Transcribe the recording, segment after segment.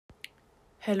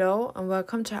Hello and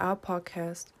welcome to our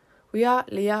podcast. We are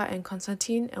Lea and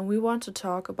Konstantin and we want to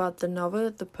talk about the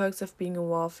novel The Perks of Being a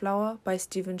Wallflower by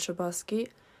Stephen Chbosky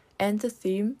and the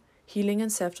theme Healing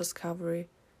and Self-Discovery.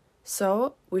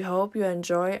 So, we hope you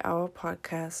enjoy our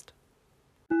podcast.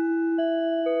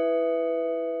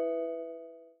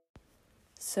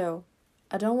 So,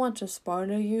 I don't want to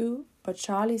spoil you, but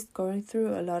Charlie's going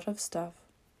through a lot of stuff.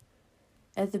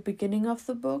 At the beginning of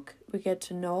the book, we get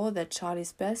to know that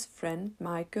Charlie's best friend,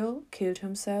 Michael, killed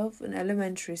himself in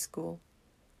elementary school.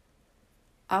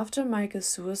 After Michael's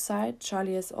suicide,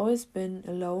 Charlie has always been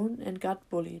alone and got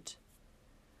bullied.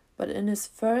 But in his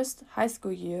first high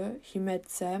school year, he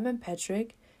met Sam and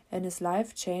Patrick, and his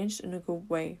life changed in a good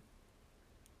way.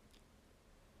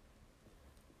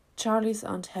 Charlie's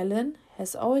Aunt Helen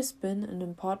has always been an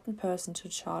important person to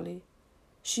Charlie.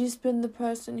 She's been the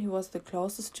person he was the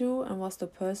closest to and was the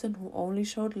person who only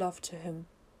showed love to him.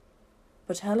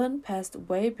 But Helen passed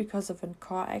away because of a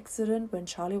car accident when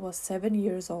Charlie was 7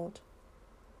 years old.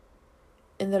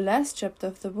 In the last chapter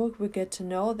of the book, we get to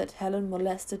know that Helen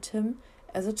molested him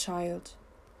as a child.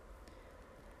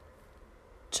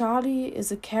 Charlie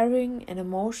is a caring and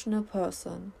emotional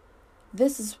person.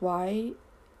 This is why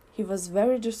he was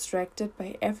very distracted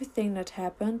by everything that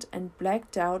happened and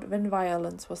blacked out when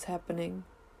violence was happening.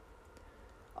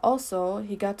 Also,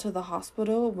 he got to the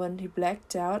hospital when he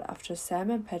blacked out after Sam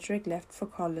and Patrick left for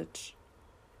college.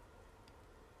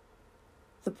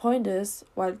 The point is,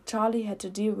 while Charlie had to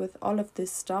deal with all of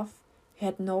this stuff, he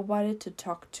had nobody to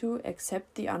talk to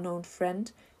except the unknown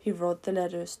friend he wrote the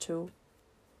letters to.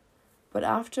 But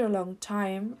after a long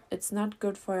time, it's not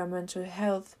good for your mental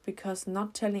health because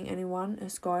not telling anyone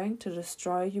is going to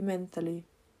destroy you mentally.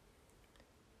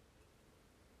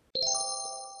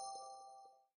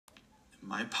 In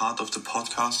my part of the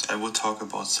podcast, I will talk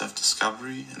about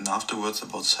self-discovery and afterwards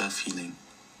about self-healing.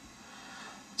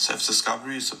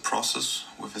 Self-discovery is a process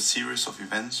with a series of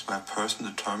events where a person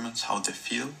determines how they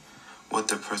feel, what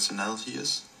their personality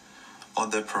is, or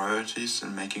their priorities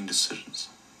in making decisions.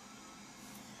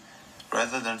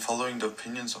 Rather than following the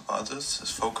opinions of others, it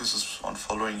focuses on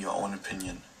following your own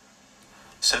opinion.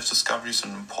 Self-discovery is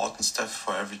an important step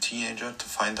for every teenager to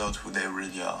find out who they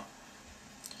really are.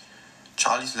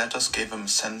 Charlie's letters gave him a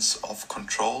sense of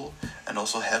control and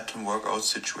also helped him work out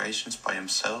situations by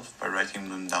himself by writing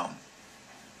them down.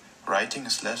 Writing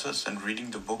his letters and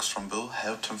reading the books from Bill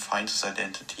helped him find his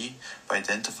identity by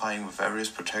identifying with various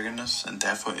protagonists and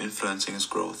therefore influencing his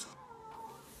growth.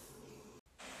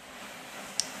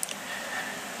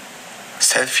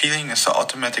 Self-healing is an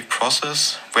automatic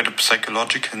process where the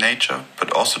psychological nature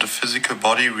but also the physical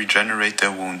body regenerate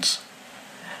their wounds.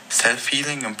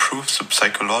 Self-healing improves the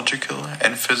psychological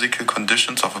and physical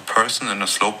conditions of a person in a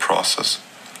slow process.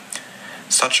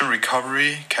 Such a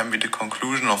recovery can be the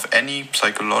conclusion of any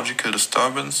psychological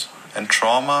disturbance and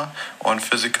trauma or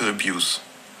physical abuse.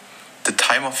 The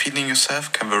time of healing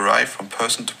yourself can vary from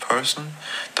person to person.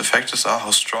 The factors are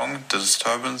how strong the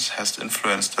disturbance has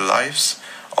influenced their lives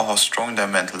or how strong their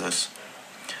mental is.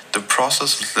 The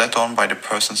process is led on by the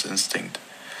person's instinct.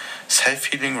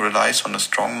 Self-healing relies on a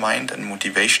strong mind and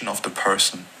motivation of the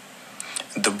person.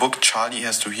 In the book, Charlie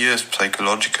has to heal his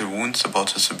psychological wounds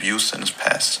about his abuse in his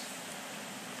past.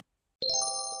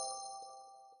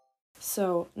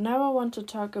 So, now I want to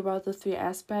talk about the 3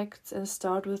 aspects and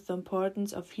start with the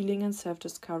importance of healing and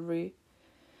self-discovery.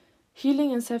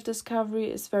 Healing and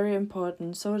self-discovery is very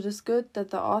important, so it is good that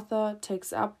the author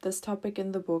takes up this topic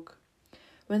in the book.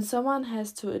 When someone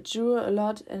has to endure a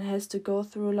lot and has to go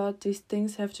through a lot, these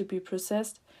things have to be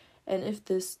processed, and if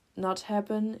this not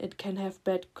happen, it can have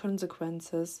bad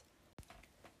consequences.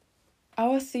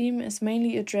 Our theme is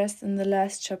mainly addressed in the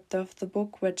last chapter of the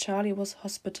book where Charlie was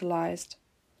hospitalized.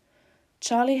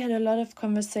 Charlie had a lot of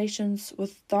conversations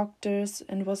with doctors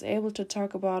and was able to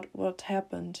talk about what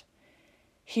happened.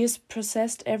 He has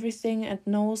processed everything and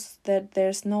knows that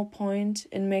there's no point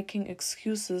in making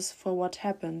excuses for what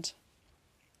happened.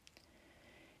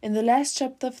 In the last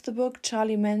chapter of the book,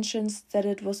 Charlie mentions that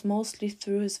it was mostly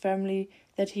through his family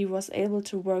that he was able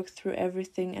to work through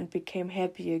everything and became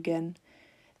happy again.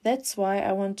 That's why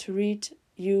I want to read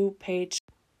you page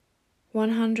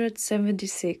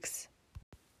 176.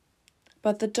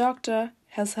 But the doctor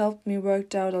has helped me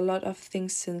work out a lot of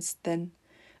things since then.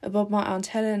 About my Aunt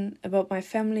Helen, about my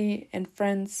family and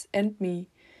friends and me.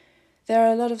 There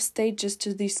are a lot of stages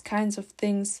to these kinds of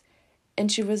things,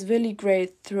 and she was really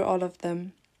great through all of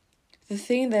them. The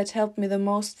thing that helped me the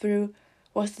most through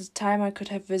was the time I could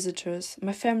have visitors.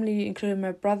 My family, including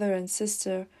my brother and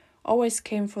sister, always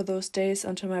came for those days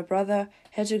until my brother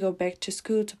had to go back to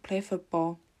school to play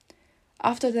football.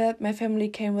 After that, my family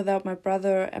came without my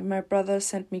brother, and my brother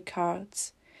sent me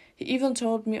cards. He even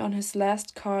told me on his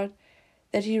last card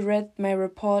that he read my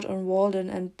report on Walden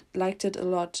and liked it a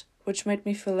lot, which made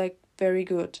me feel like very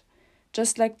good.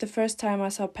 Just like the first time I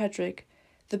saw Patrick.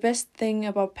 The best thing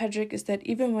about Patrick is that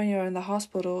even when you're in the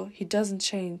hospital, he doesn't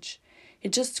change. He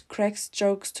just cracks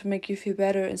jokes to make you feel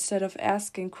better instead of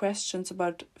asking questions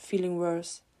about feeling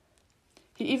worse.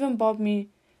 He even bought me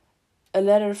a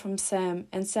letter from Sam,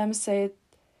 and Sam said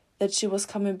that she was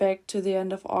coming back to the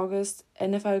end of August,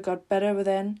 and if I got better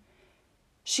then,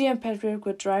 she and Patrick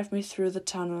would drive me through the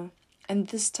tunnel, and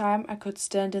this time I could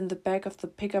stand in the back of the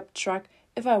pickup truck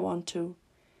if I want to.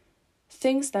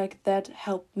 Things like that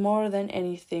helped more than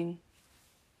anything.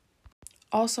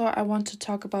 Also, I want to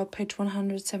talk about page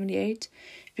 178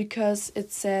 because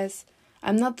it says,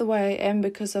 I'm not the way I am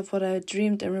because of what I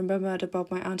dreamed and remembered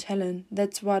about my Aunt Helen.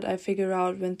 That's what I figured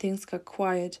out when things got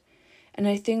quiet. And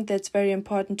I think that's very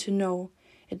important to know.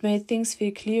 It made things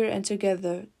feel clear and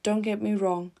together. Don't get me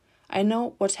wrong. I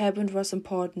know what happened was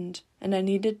important, and I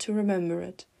needed to remember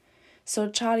it. So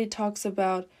Charlie talks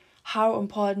about how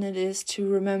important it is to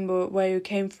remember where you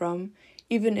came from,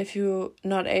 even if you're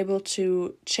not able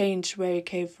to change where you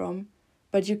came from,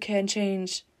 but you can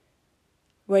change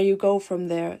where you go from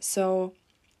there. So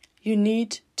you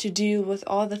need to deal with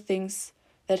all the things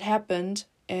that happened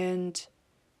and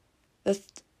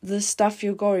the stuff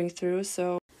you're going through.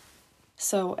 So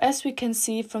as we can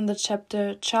see from the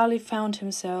chapter, Charlie found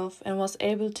himself and was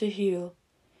able to heal.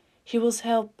 He was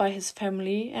helped by his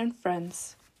family and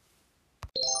friends.